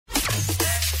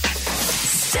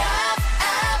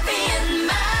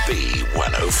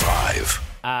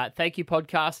Thank you,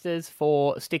 podcasters,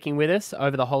 for sticking with us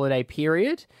over the holiday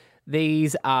period.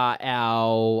 These are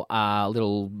our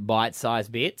little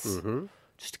bite-sized bits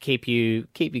just to keep you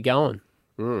going.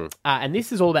 And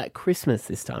this is all about Christmas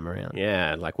this time around.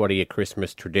 Yeah, like what are your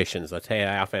Christmas traditions? I tell you,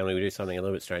 our family, we do something a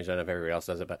little bit strange. I don't know if everybody else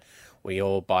does it, but we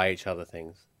all buy each other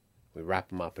things. We wrap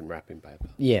them up in wrapping paper.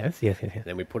 Yes.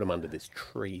 Then we put them under this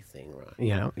tree thing, right?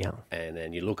 Yeah. And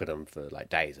then you look at them for like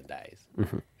days and days.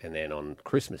 And then on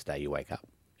Christmas Day, you wake up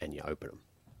and you open them.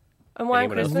 And why on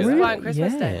Anyone else Christmas? do that? Why on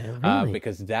Christmas Day? Really?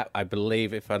 Because that, I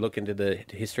believe, if I look into the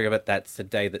history of it, that's the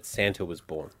day that Santa was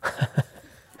born.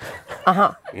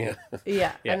 Uh-huh. Yeah.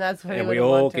 Yeah. And that's what And he we would have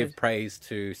all wanted. give praise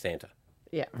to Santa.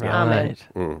 Yeah. Right.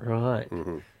 Amen.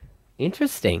 Right.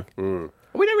 Interesting.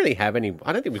 We don't really have any,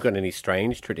 I don't think we've got any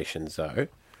strange traditions, though.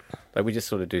 Like, we just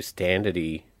sort of do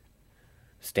standardy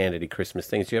Christmas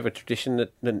things. Do you have a tradition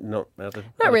that not other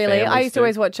Not really. families I used to do?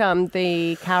 always watch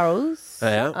the carols Oh,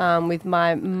 yeah? with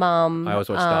my mum. I always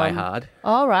watch Die Hard.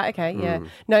 Oh, right. Okay. Yeah.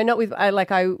 No, not with, I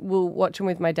will watch them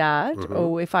with my dad.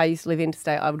 Or if I used to live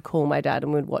interstate, I would call my dad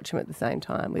and we'd watch them at the same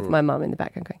time with my mum in the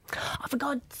background going, oh, for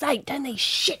God's sake, turn these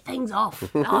shit things off.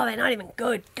 Oh, they're not even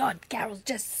good. God, carols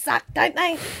just suck, don't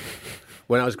they?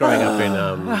 When I was growing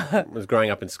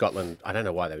up in Scotland, I don't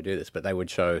know why they would do this, but they would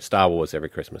show Star Wars every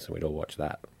Christmas, and we'd all watch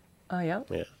that. Oh, yeah?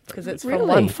 Yeah, Because it's Really? from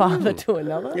one father to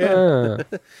another.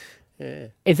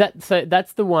 Is that so?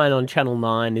 That's the one on Channel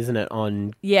 9, isn't it?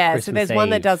 On Yeah, Christmas so there's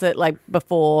one that Eve. does it like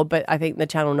before, but I think the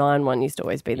Channel 9 one used to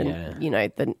always be the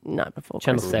the night before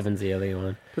Channel Christmas. 7's the earlier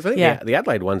one. Because I think Yeah. the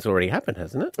Adelaide one's already happened,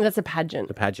 hasn't it? That's a pageant.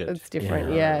 The pageant. It's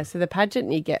different, yeah. So the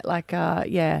pageant, you get like,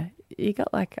 you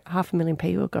got like 500,000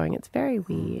 people going. It's very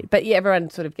weird. But yeah,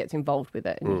 everyone sort of gets involved with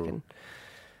it and you can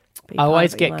be I part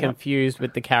always of it, you get line up. confused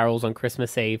with the carols on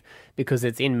Christmas Eve because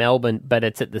it's in Melbourne, but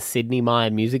it's at the Sydney Myer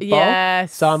Music Bowl.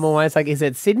 Yes. So I'm always like, is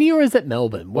it Sydney or is it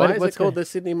Melbourne? Why is what's it called the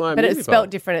Sydney Myer But Music it's spelt Bowl?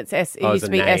 different. It Oh, used it's to a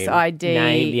be name. S-I-D.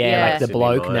 name? Yeah, like the Sydney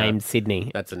bloke Myer. named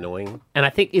Sydney. That's annoying. And I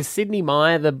think, is Sydney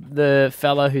Myer the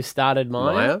fellow who started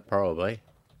Myer? Myer, probably.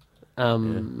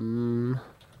 Myer?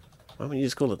 Why don't you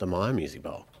just call it the Myer Music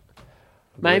Bowl?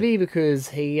 Maybe because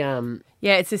he...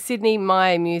 Yeah, it's the Sydney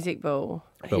Myer Music Bowl.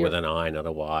 But with an I, not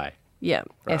a Y. Yeah,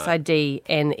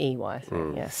 S-I-D-N-E-Y.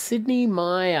 So, yeah. Sydney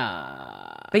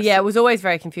Myer. But yeah, it was always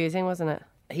very confusing, wasn't it?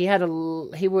 He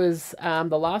was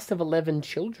the last of 11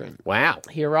 children. Wow.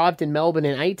 He arrived in Melbourne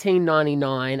in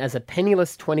 1899 as a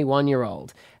penniless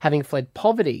 21-year-old, having fled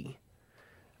poverty.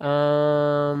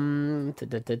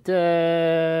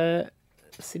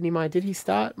 Sydney Myer. Did he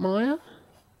start Myer?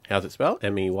 How's it spelled?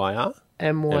 M-E-Y-R?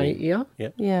 M-Y-E-R?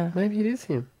 Yep. Yeah. Maybe it is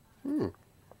him.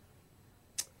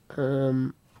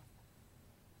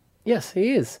 Yes,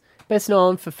 he is. Best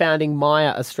known for founding Myer,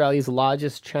 Australia's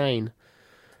largest chain.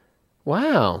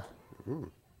 Wow.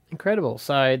 Incredible.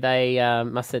 So they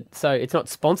must have... So it's not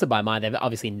sponsored by Myer. They've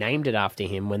obviously named it after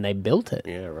him when they built it.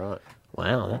 Yeah, right.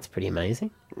 Wow, that's pretty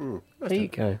amazing. There you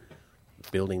go.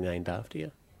 Building named after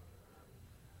you.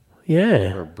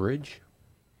 Yeah. Or a bridge.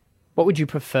 What would you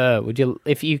prefer?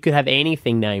 If you could have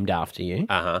anything named after you,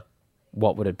 Uh-huh.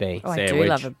 what would it be? Oh, I do Sandwich.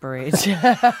 love a bridge. He's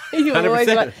always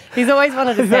 100%. he's always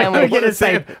wanted a I'm sandwich. going to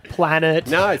say planet.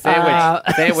 No,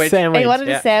 sandwich. Sandwich. He wanted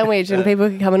Yeah. a sandwich and people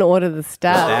could come and order the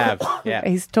stuff. Stab. Yeah.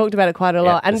 He's talked about it quite a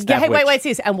lot. the And stab hey, wait, witch. wait,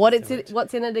 sis. And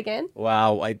what's in it again?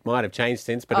 Well, it might have changed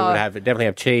since, but it would definitely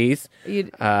have cheese.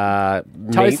 You'd-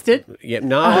 Toasted? Meat. Yeah,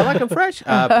 no, I like them fresh.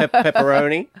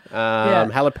 Pepperoni,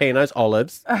 jalapenos,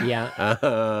 olives,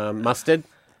 mustard,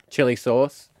 chili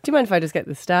sauce. Do you mind if I just get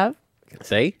the stab?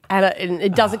 See? And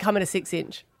it doesn't come in a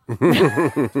 6-inch.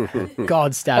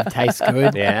 God, stab tastes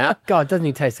good. Yeah. God, doesn't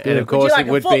he taste good? And of course, it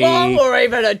would be or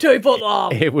even a 2-foot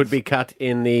long? it would be cut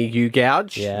in the U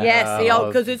gouge. Yeah. Yes,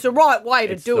 because it's the right way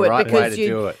to It's do the it. right because way to you,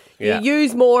 do it. Yeah. you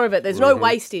use more of it. There's no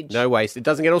wastage. No waste. It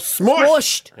doesn't get all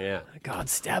smushed. Smushed. Yeah. God,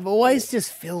 stab always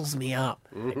just fills me up.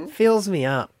 It fills me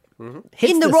up.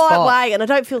 Hits In the right spot. way, and I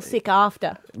don't feel sick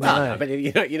after. No, but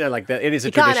like that. It is a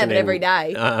You can't tradition. have it every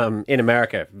day. In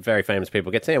America, very famous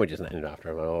people get sandwiches named after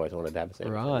them. I always wanted to have a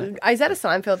sandwich. Right. Is that a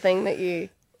Seinfeld thing that you...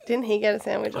 Didn't he get a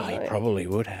sandwich or I something? probably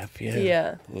would have. Yeah.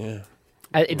 Yeah. Yeah.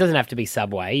 It doesn't have to be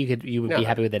Subway. You would be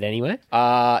happy with it anyway.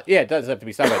 Yeah, it does have to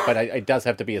be Subway, but it does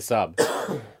have to be a sub. Do you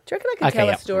reckon I could Okay, tell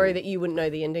yeah. a story that you wouldn't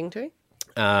know the ending to?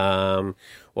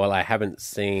 Well, I haven't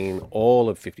seen all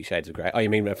of 50 Shades of Grey. Oh, you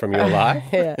mean from your life?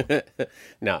 Yeah.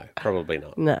 No, probably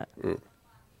not. No.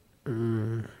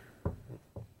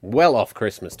 Well off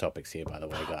Christmas topics here, by the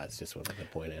way, guys. Just wanted to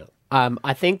point out.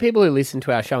 I think people who listen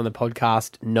to our show on the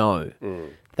podcast know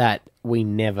that we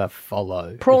never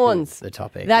follow Prawns. the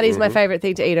topic. That is my favourite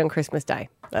thing to eat on Christmas Day.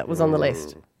 That was on the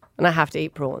list. And I have to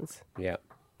eat prawns. Yeah.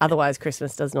 Otherwise,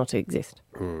 Christmas does not exist.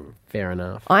 Fair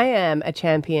enough. I am a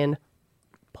champion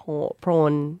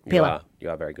prawn peeler. You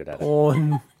are very good at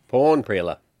it. Porn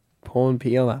peeler.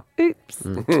 peeler. Oops.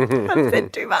 I've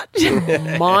said too much.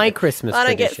 My Christmas I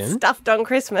don't get tradition. stuffed on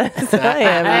Christmas. I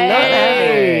am not happy.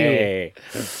 Hey.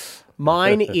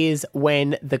 Mine is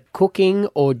when the cooking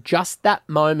or just that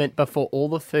moment before all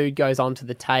the food goes onto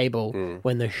the table,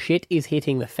 when the shit is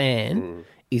hitting the fan,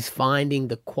 is finding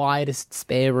the quietest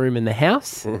spare room in the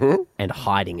house and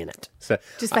hiding in it. So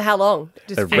Just for how long?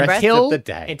 Just The for your rest breath? of the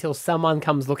day. Until someone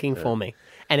comes looking for me.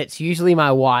 And it's usually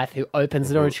my wife who opens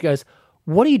the door and she goes,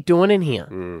 "What are you doing in here?"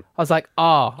 I was like,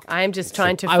 "Oh, I am just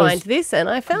trying to I was- find this, and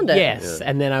I found it. yes."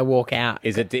 And then I walk out.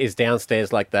 is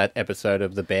downstairs like that episode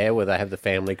of The Bear where they have the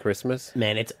family Christmas?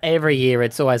 Man, it's every year.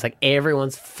 It's always like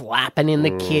everyone's flapping in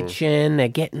the kitchen. They're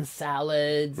getting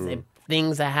salads.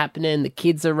 Things are happening. The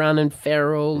kids are running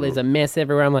feral. There's a mess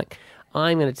everywhere. I'm like,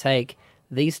 I'm going to take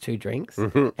these 2 drinks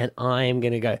and I am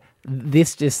going to go.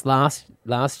 This just last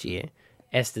year,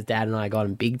 Esther's dad and I got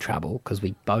in big trouble because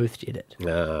we both did it.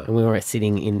 And we were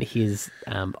sitting in his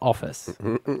office.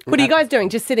 What are you guys doing?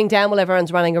 Just sitting down while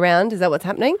everyone's running around? Is that what's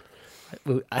happening?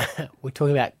 We're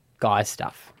talking about guy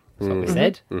stuff. That's what we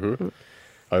said.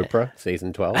 Oprah,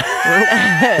 season 12.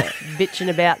 Bitching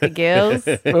about the girls.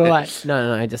 We were like,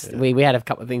 no, just we had a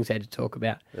couple of things we had to talk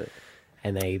about.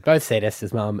 And they both said,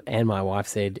 Esther's mum and my wife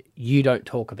said, "You don't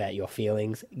talk about your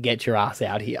feelings. Get your ass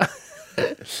out here."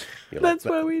 That's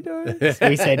what we do. So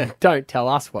we said, "Don't tell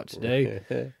us what to do,"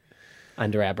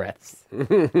 under our breaths. And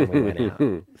we went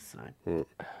out. So.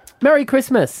 Merry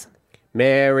Christmas.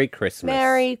 Merry Christmas.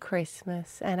 Merry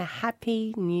Christmas and a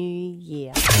Happy New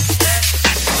Year.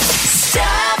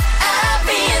 Stop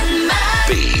being mad.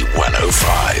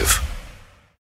 B105.